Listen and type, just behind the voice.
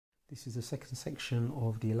This is the second section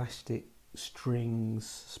of the elastic strings,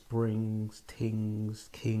 springs, tings,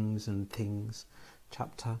 kings and things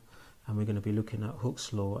chapter, and we're going to be looking at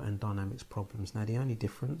Hooke's law and dynamics problems. Now the only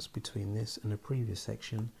difference between this and the previous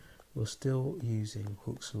section, we're still using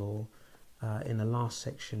Hooke's law. In the last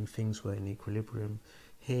section things were in equilibrium.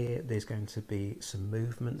 Here there's going to be some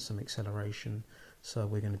movement, some acceleration, so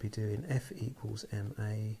we're going to be doing F equals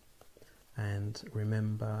ma, and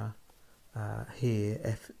remember here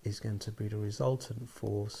F is going to be the resultant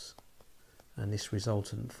force, and this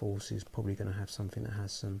resultant force is probably going to have something that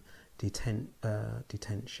has some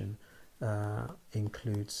detention,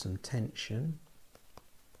 includes some tension,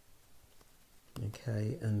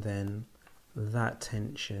 okay, and then that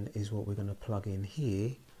tension is what we're going to plug in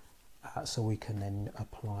here, so we can then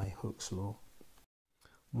apply Hooke's law.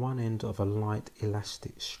 One end of a light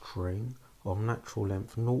elastic string of natural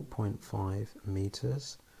length 0.5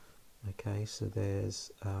 meters. Okay, so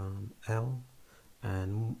there's L,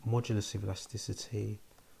 and modulus of elasticity,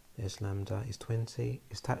 there's lambda, is 20.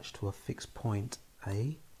 It's attached to a fixed point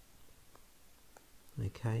A.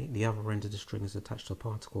 Okay, the other end of the string is attached to a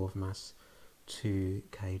particle of mass 2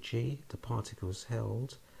 kg. The particle is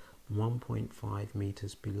held 1.5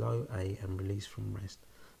 meters below A and released from rest.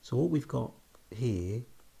 So what we've got here,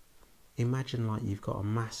 imagine like you've got a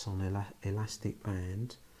mass on an elastic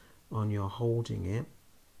band, and you're holding it,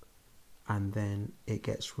 and then it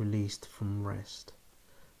gets released from rest.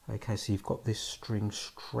 Okay, so you've got this string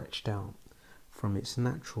stretched out from its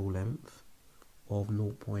natural length of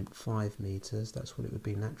 0.5 meters, that's what it would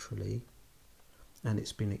be naturally, and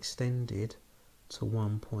it's been extended to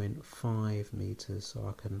 1.5 meters, so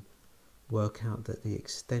I can work out that the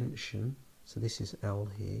extension, so this is L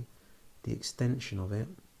here, the extension of it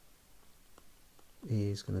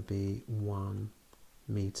is going to be 1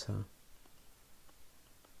 meter.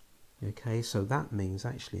 Okay, so that means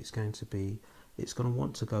actually it's going to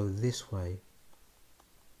want to go this way,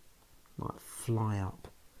 like fly up.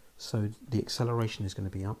 So the acceleration is going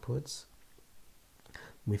to be upwards.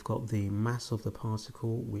 We've got the mass of the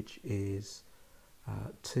particle, which is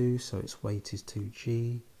 2, so its weight is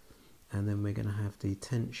 2g, and then we're going to have the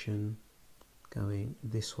tension going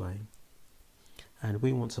this way. And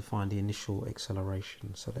we want to find the initial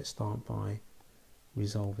acceleration, so let's start by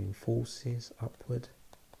resolving forces upward.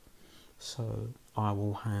 So I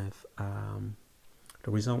will have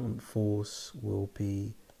the resultant force will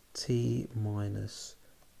be T minus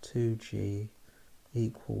 2g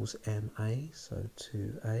equals ma, so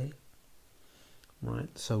 2a. Right,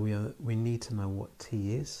 so we need to know what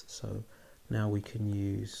T is, so now we can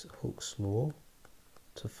use Hooke's law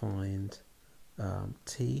to find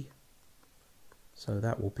T. So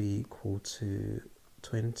that will be equal to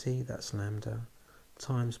 20, that's lambda,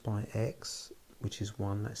 times by x, which is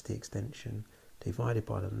 1, that's the extension, divided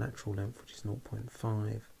by the natural length, which is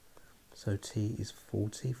 0.5. So T is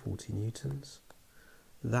 40 newtons.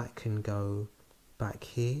 That can go back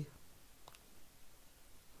here.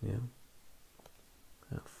 Yeah.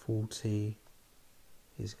 That 40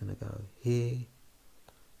 is going to go here.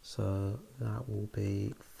 So that will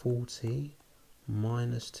be 40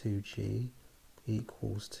 minus 2g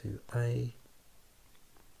equals to A.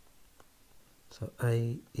 So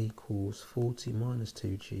A equals 40 minus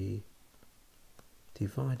 2g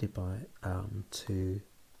divided by 2,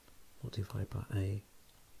 not divided by A.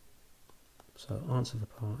 So answer for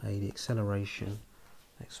part A, the acceleration,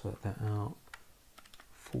 let's work that out,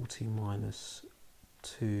 40 minus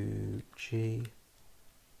 2g.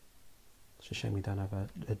 It's a shame we don't have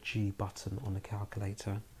a G button on the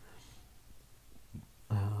calculator.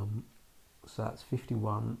 So that's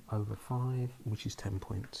 51 over 5, which is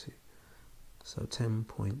 10.2. So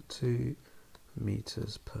 10.2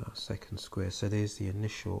 meters per second square. So there's the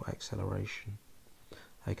initial acceleration.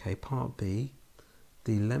 Okay, part B,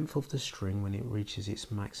 the length of the string when it reaches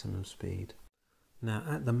its maximum speed. Now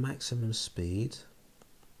at the maximum speed,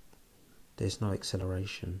 there's no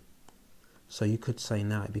acceleration. So you could say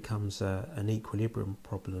now it becomes an equilibrium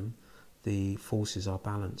problem. The forces are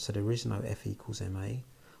balanced, so there is no F equals ma.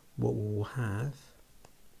 What we'll have,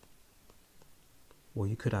 well,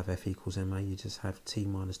 you could have F equals ma, you just have T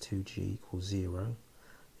minus 2g equals 0.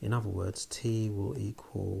 In other words, T will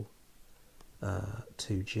equal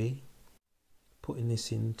 2g. Putting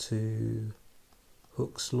this into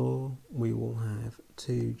Hooke's law, we will have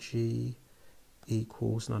 2g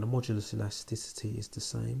equals, now the modulus elasticity is the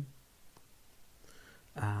same.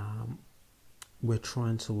 We're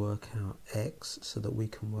trying to work out x so that we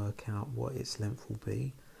can work out what its length will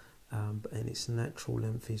be, and its natural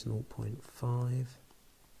length is 0.5.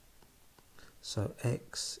 So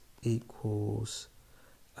x equals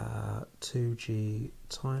 2g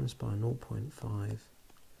times by 0.5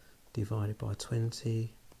 divided by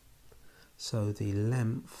 20. So the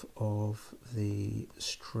length of the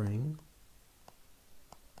string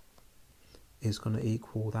is going to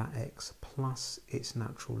equal that x plus its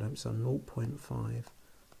natural length, so 0.5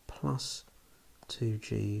 plus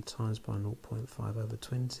 2g times by 0.5 over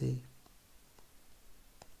 20.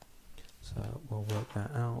 So we'll work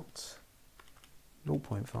that out.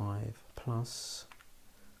 0.5 plus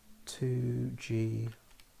 2g,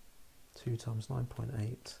 2 times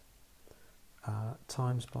 9.8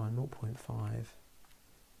 times by 0.5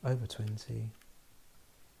 over 20,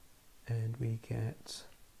 and we get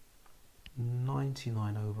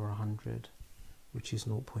 99 over 100, which is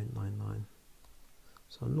 0.99.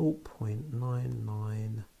 So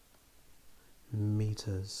 0.99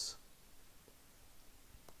 meters.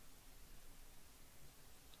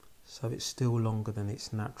 So it's still longer than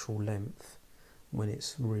its natural length when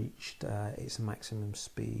it's reached its maximum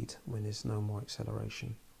speed, when there's no more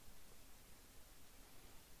acceleration.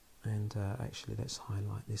 And actually, let's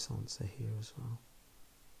highlight this answer here as well.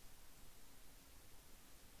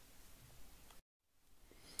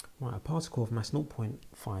 Right, a particle of mass 0.5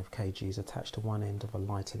 kg is attached to one end of a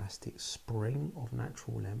light elastic spring of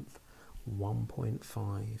natural length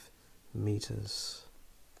 1.5 meters.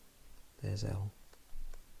 There's L.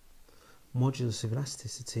 Modulus of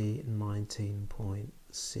elasticity 19.6.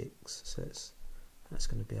 So that's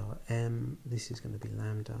going to be our M. This is going to be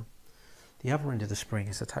lambda. The other end of the spring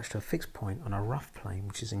is attached to a fixed point on a rough plane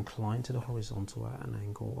which is inclined to the horizontal at an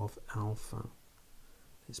angle of alpha.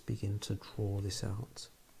 Let's begin to draw this out.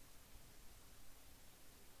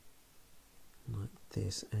 Like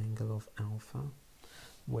this, angle of alpha,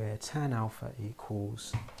 where tan alpha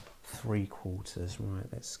equals 3/4. Right,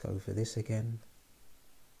 let's go for this again.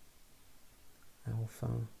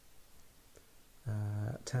 Alpha,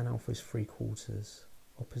 tan alpha is 3/4,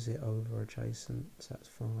 opposite over adjacent, so that's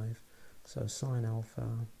 5. So sine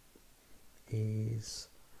alpha is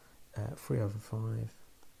 3 over 5.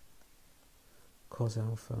 Cos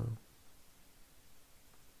alpha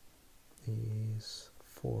is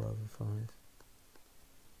 4 over 5.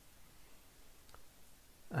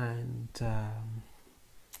 And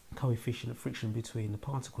coefficient of friction between the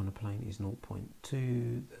particle and the plane is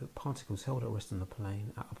 0.2. The particle is held at rest on the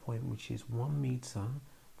plane at a point which is 1 meter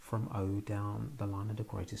from O down the line of the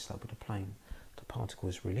greatest slope of the plane. The particle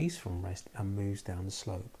is released from rest and moves down the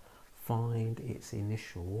slope. Find its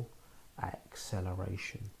initial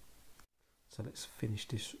acceleration. So let's finish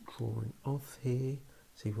this drawing off here.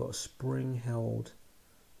 So you've got a spring held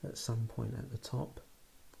at some point at the top,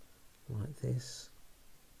 like this.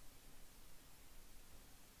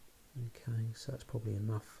 Okay, so that's probably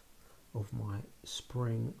enough of my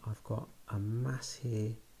spring. I've got a mass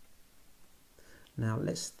here. Now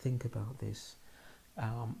let's think about this.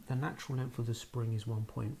 The natural length of the spring is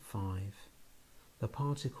 1.5. The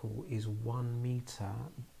particle is 1 meter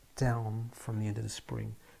down from the end of the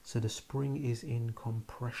spring. So the spring is in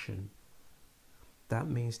compression. That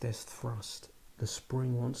means there's thrust. The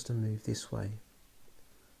spring wants to move this way.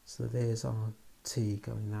 So there's our T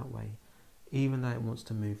going that way. Even though it wants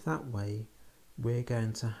to move that way, we're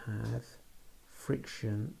going to have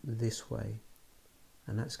friction this way.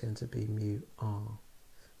 And that's going to be mu R.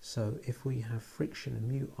 So if we have friction and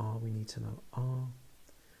mu R, we need to know R,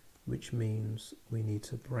 which means we need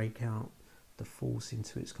to break out the force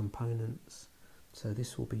into its components. So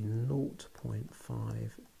this will be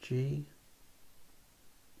 0.5 G.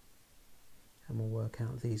 And we'll work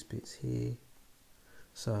out these bits here.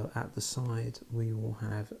 So at the side we will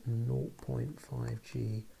have 0.5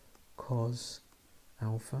 G cos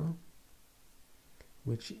alpha,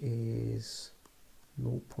 which is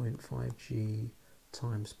 0.5 G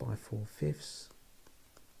times by 4/5.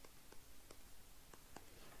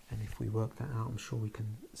 And if we work that out, I'm sure we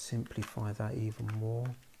can simplify that even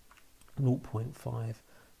more. 0.5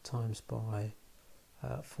 times by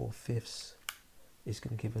 4/5 is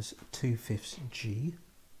going to give us 2/5 G.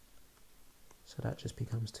 So that just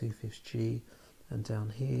becomes 2/5 G. And down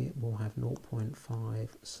here we'll have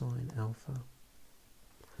 0.5 sine alpha.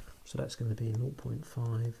 So that's going to be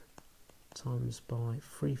 0.5 times by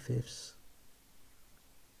 3/5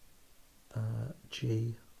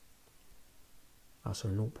 G.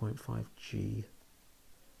 0.5 G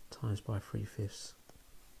times by 3/5.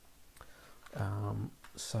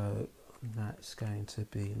 So that's going to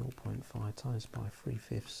be 0.5 times by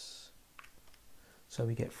 3/5. So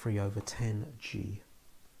we get 3 over 10 G.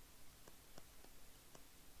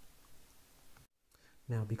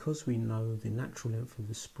 Now, because we know the natural length of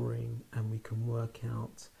the spring and we can work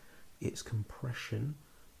out its compression,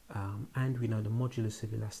 and we know the modulus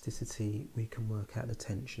of elasticity, we can work out the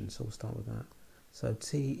tension, so we'll start with that. So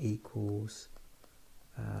T equals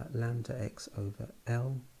lambda x over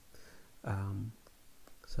L.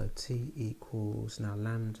 So T equals, now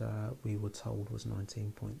lambda we were told was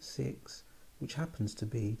 19.6, which happens to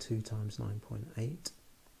be 2 times 9.8,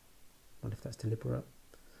 what if that's deliberate,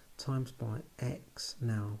 times by x.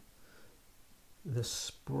 Now the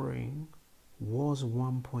spring was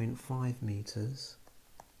 1.5 meters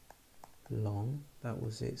long, that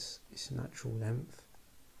was its natural length,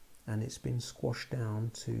 and it's been squashed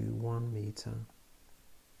down to 1 meter.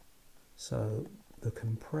 So the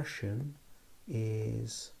compression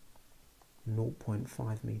is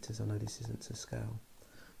 0.5 meters. I know this isn't to scale.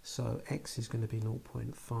 So x is going to be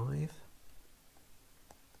 0.5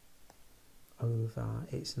 over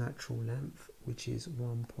its natural length, which is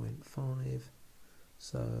 1.5.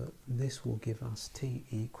 So this will give us T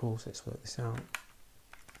equals, let's work this out,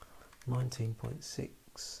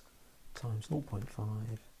 19.6 times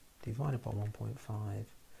 0.5 divided by 1.5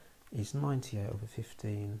 is 98 over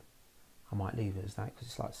 15. I might leave it as that because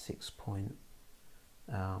it's like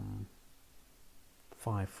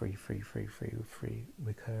 6.53333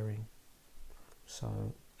 recurring.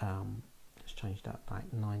 So let's change that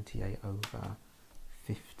back, 98 over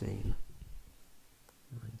 15.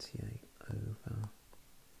 98 over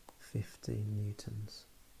 15 newtons.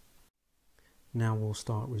 Now we'll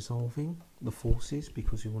start resolving the forces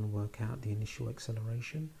because we want to work out the initial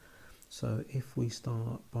acceleration. So if we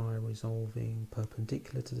start by resolving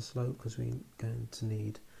perpendicular to the slope, because we're going to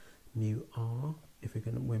need mu r if we're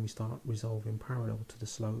going to, when we start resolving parallel to the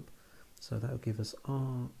slope. So that will give us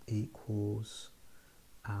r equals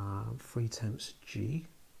 3/10 g.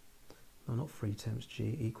 No, not 3/10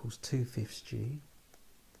 g, equals 2/5 g.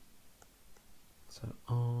 So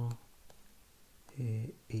r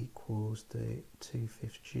here equals the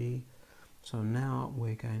 2/5 g. So now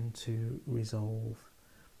we're going to resolve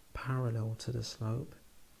parallel to the slope.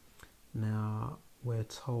 Now we're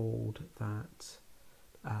told that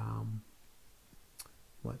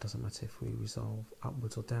well, it doesn't matter if we resolve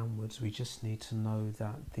upwards or downwards, we just need to know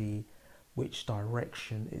that which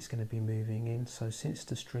direction it's going to be moving in. So since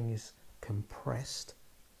the string is compressed,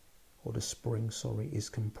 or the spring, sorry, is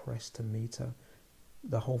compressed to meter,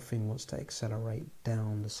 the whole thing wants to accelerate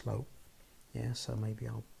down the slope. Yeah, so maybe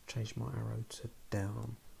I'll change my arrow to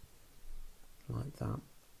down like that.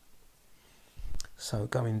 So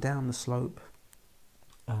going down the slope,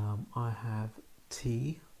 I have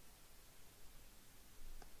T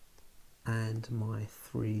and my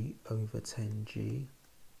 3/10g,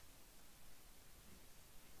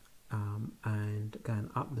 and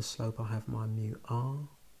going up the slope I have my mu r.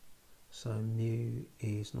 So mu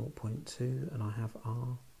is 0.2 and I have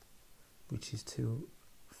r, which is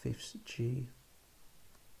 2/5 g.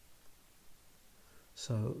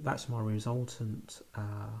 So that's my resultant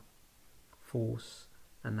force,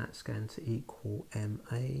 and that's going to equal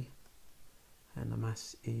ma, and the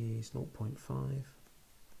mass is 0.5.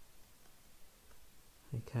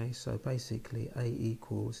 Okay, so basically A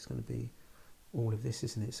equals, it's going to be all of this,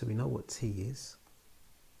 isn't it? So we know what T is,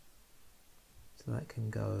 so that can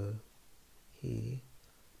go here.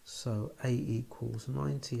 So A equals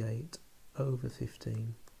 98 over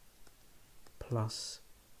 15 plus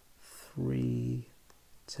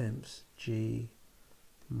 3/10 g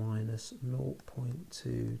minus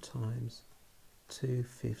 0.2 times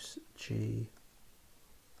 2/5 g,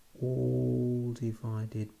 all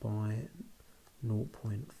divided by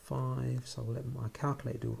 0.5. So I'll let my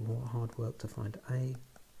calculator do all the hard work to find A.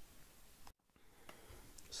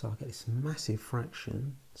 So I get this massive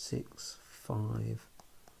fraction,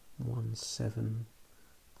 6517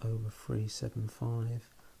 over 375.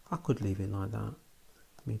 I could leave it like that,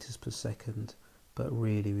 meters per second, but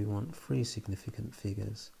really we want 3 significant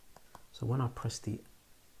figures. So when I press the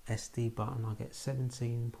SD button, I get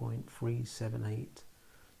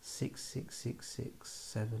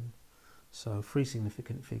 17.378666667. So 3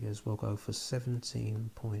 significant figures will go for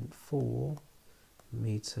 17.4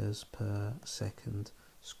 meters per second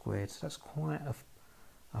squared. So that's quite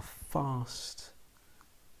a fast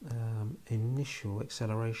initial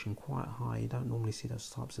acceleration, quite high. You don't normally see those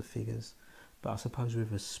types of figures, but I suppose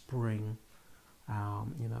with a spring,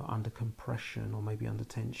 you know, under compression or maybe under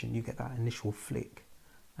tension, you get that initial flick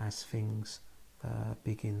as things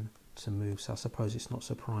begin to move. So I suppose it's not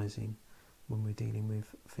surprising when we're dealing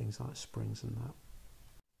with things like springs and that.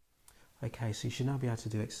 Okay, so you should now be able to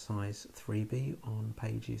do exercise 3b on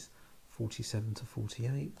pages 47 to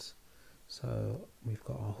 48. So we've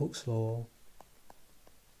got our Hooke's law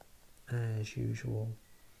as usual,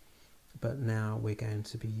 but now we're going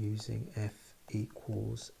to be using F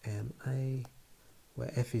equals ma,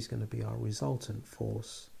 where F is going to be our resultant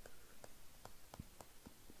force,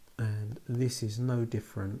 and this is no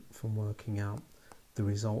different from working out the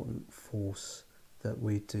resultant force that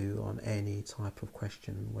we do on any type of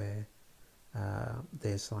question where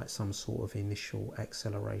there's like some sort of initial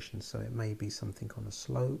acceleration. So it may be something on a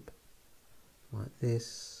slope like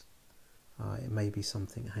this, it may be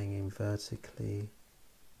something hanging vertically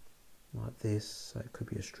like this, so it could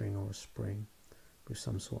be a string or a spring with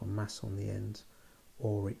some sort of mass on the end,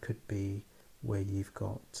 or it could be where you've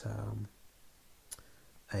got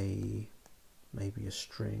maybe a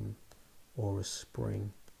string or a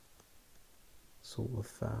spring sort of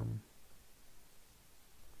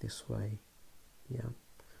this way, yeah.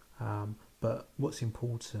 But what's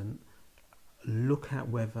important, look at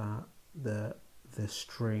whether the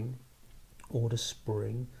string or the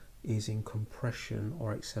spring is in compression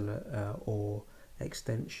or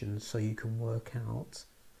extension, so you can work out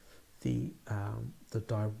the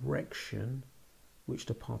direction which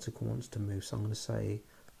the particle wants to move. So I'm going to say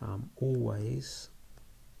always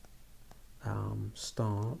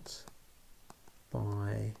start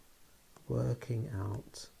by working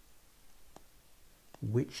out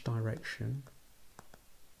which direction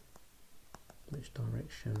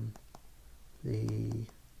the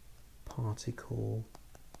particle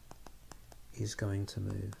is going to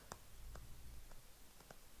move,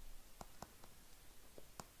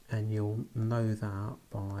 and you'll know that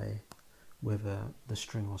by whether the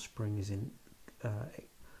string or spring is in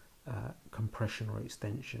compression or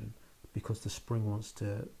extension, because the spring wants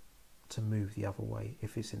to move the other way.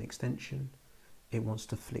 If it's in extension, it wants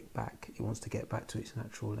to flick back, it wants to get back to its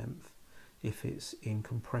natural length. If it's in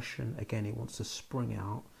compression, again, it wants to spring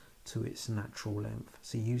out to its natural length.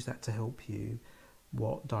 So use that to help you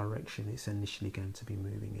what direction it's initially going to be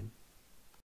moving in.